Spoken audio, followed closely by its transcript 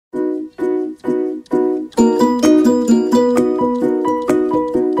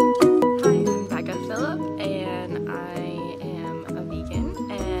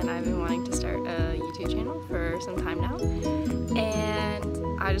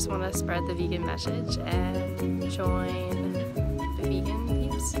just want to spread the vegan message and join the vegan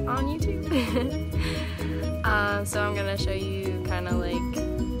peeps on YouTube. So I'm gonna show you kind of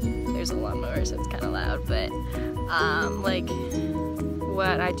like, there's a lawnmower so it's kind of loud, but like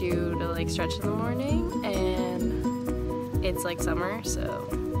what I do to like stretch in the morning, and it's like summer so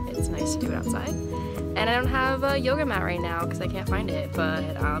it's nice to do it outside. And I don't have a yoga mat right now because I can't find it, but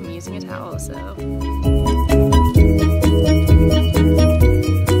I'm using a towel, so.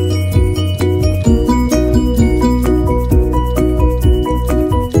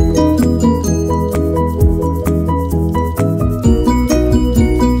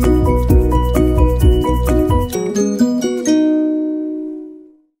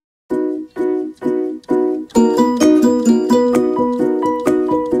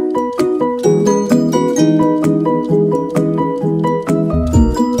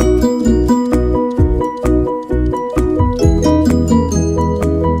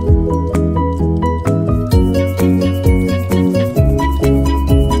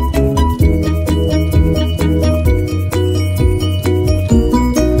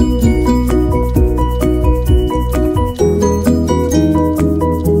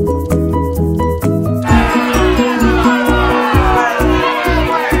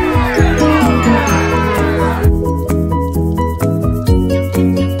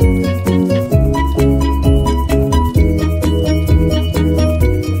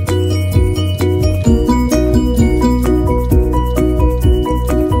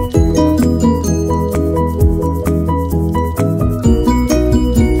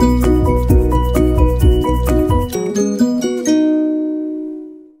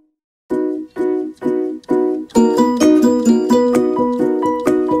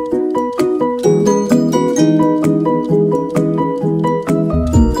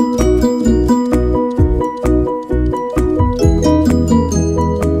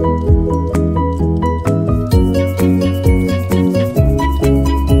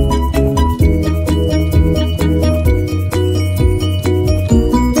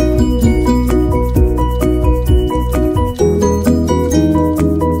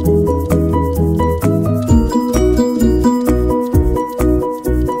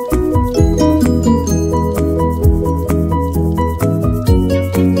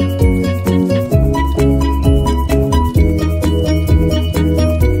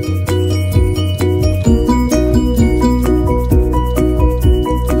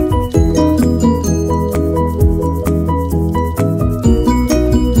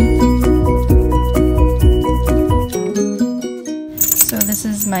 This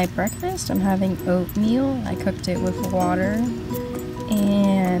is my breakfast. I'm having oatmeal. I cooked it with water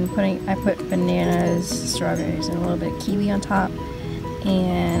and I put bananas, strawberries, and a little bit of kiwi on top,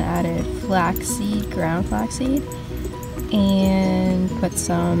 and added flaxseed, ground flaxseed, and put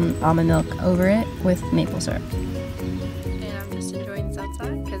some almond milk over it with maple syrup. And I'm just enjoying this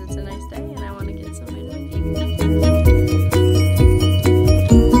outside because it's a nice day and I want to get some vitamin D.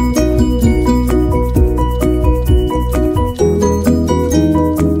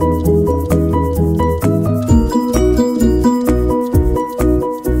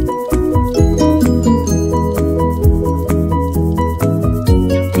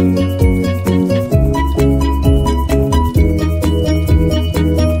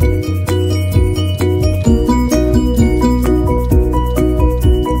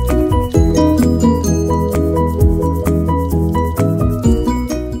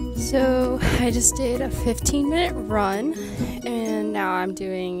 I just did a 15-minute run and now I'm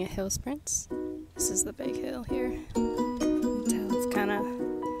doing hill sprints. This is the big hill here. You can tell it's kind of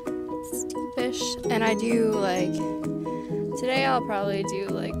steepish. And I do like, today I'll probably do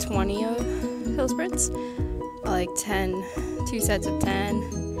like 20 hill sprints, like 10, 2 sets of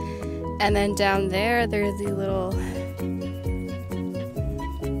 10. And then down there, there's the little,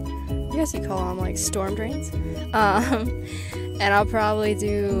 I guess you call them like storm drains. And I'll probably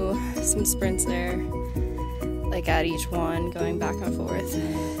do some sprints there, like at each one, going back and forth.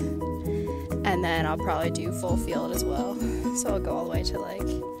 And then I'll probably do full field as well. So I'll go all the way to like,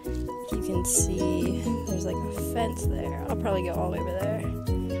 if you can see, there's like a fence there. I'll probably go all the way over there.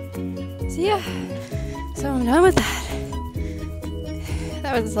 So yeah, so I'm done with that.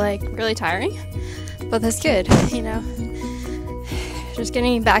 That was like really tiring, but that's good, you know. Just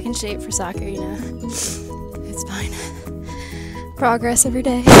getting back in shape for soccer, you know. It's fine. Progress every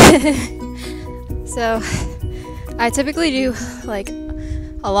day. So I typically do like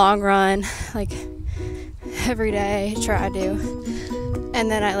a long run like every day, try to,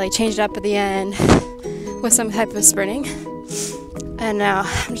 and then I like change it up at the end with some type of sprinting. And now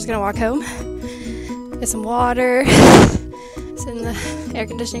I'm just gonna walk home, get some water, sit in the air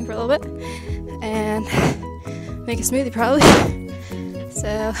conditioning for a little bit and make a smoothie probably.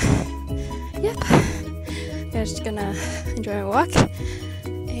 So, yep. I'm just gonna enjoy my walk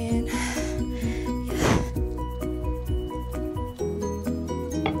and yeah.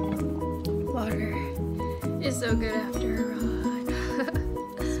 Water is so good after a run.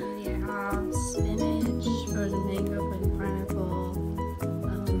 Smoothie I have spinach, frozen mango, frozen pineapple,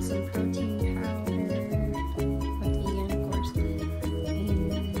 some protein powder, with vegan of course, and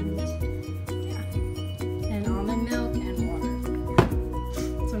yeah, and almond milk and water.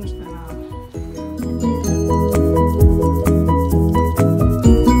 So I'm just gonna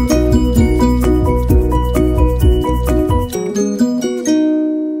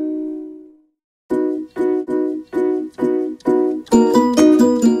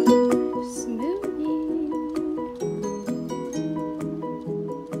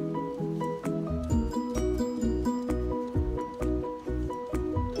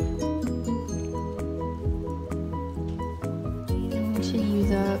to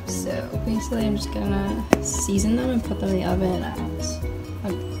use up, so basically I'm just gonna season them and put them in the oven at,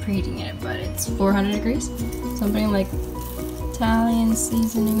 I'm preheating it, but it's 400 degrees. So I'm putting like Italian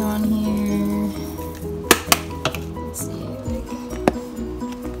seasoning on here. Let's see, like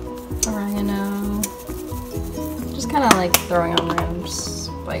oregano. Just kind of like throwing on random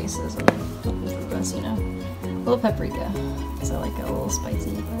spices and hoping for the best, you know. A little paprika, because I like it a little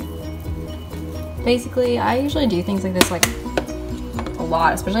spicy. But basically, I usually do things like this like a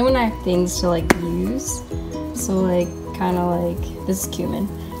lot, especially when I have things to like use. So like kind of like this is cumin.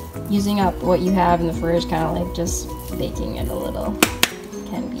 Using up what you have in the fridge, kind of like just baking it a little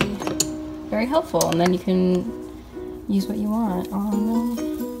can be very helpful, and then you can use what you want on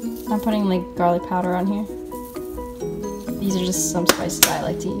them. I'm putting like garlic powder on here. These are just some spices I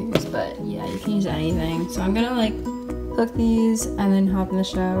like to use, but yeah, you can use anything. So I'm gonna like cook these and then hop in the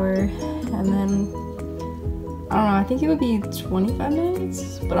shower, and then I don't know, I think it would be 25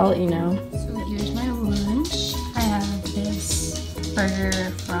 minutes, but I'll let you know. So here's my lunch. I have this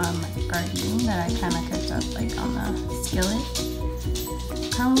burger from Gardein that I kind of cooked up like on the skillet.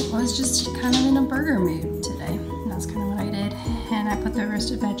 I was just kind of in a burger mood today. And that's kind of what I did. And I put the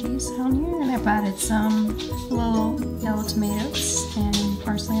roasted veggies on here, and I've added some little yellow tomatoes and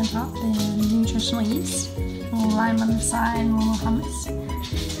parsley on top and nutritional yeast. A little lime on the side and a little hummus.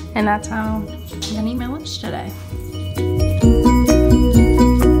 And that's how I'm gonna eat my lunch today.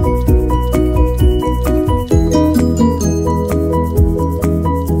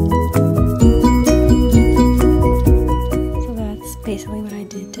 So that's basically what I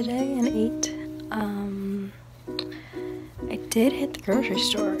did today and ate. I did hit the grocery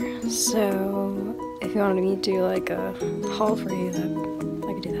store, so if you wanted me to do like a haul for you, that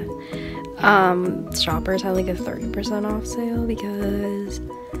I could do that. Shoppers had like a 30% off sale because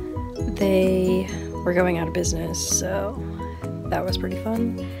they were going out of business, so that was pretty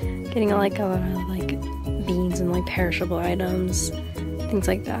fun. Getting like a lot of like beans and like perishable items, things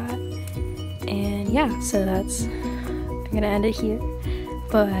like that. And yeah, so that's, I'm gonna end it here.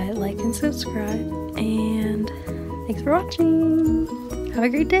 But like and subscribe, and thanks for watching. Have a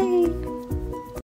great day.